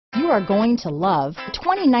are going to love the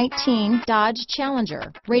 2019 Dodge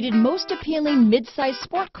Challenger. Rated most appealing midsize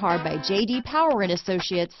sport car by J.D. Power and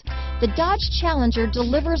Associates, the Dodge Challenger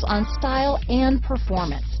delivers on style and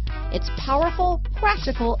performance. It's powerful,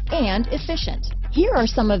 practical, and efficient. Here are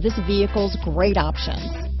some of this vehicle's great options: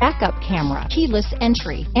 backup camera, keyless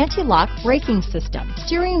entry, anti-lock braking system,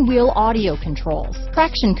 steering wheel audio controls,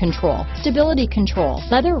 traction control, stability control,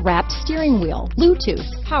 leather-wrapped steering wheel, Bluetooth,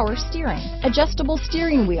 power steering, adjustable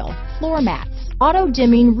steering wheel, floor mats,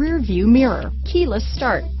 auto-dimming rear view mirror, keyless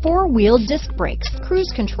start, four-wheel disc brakes,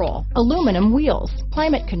 cruise control, aluminum wheels,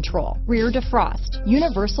 climate control, rear defrost,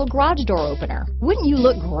 universal garage door opener. Wouldn't you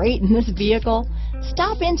look great in this vehicle?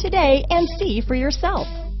 Stop in today and see for yourself.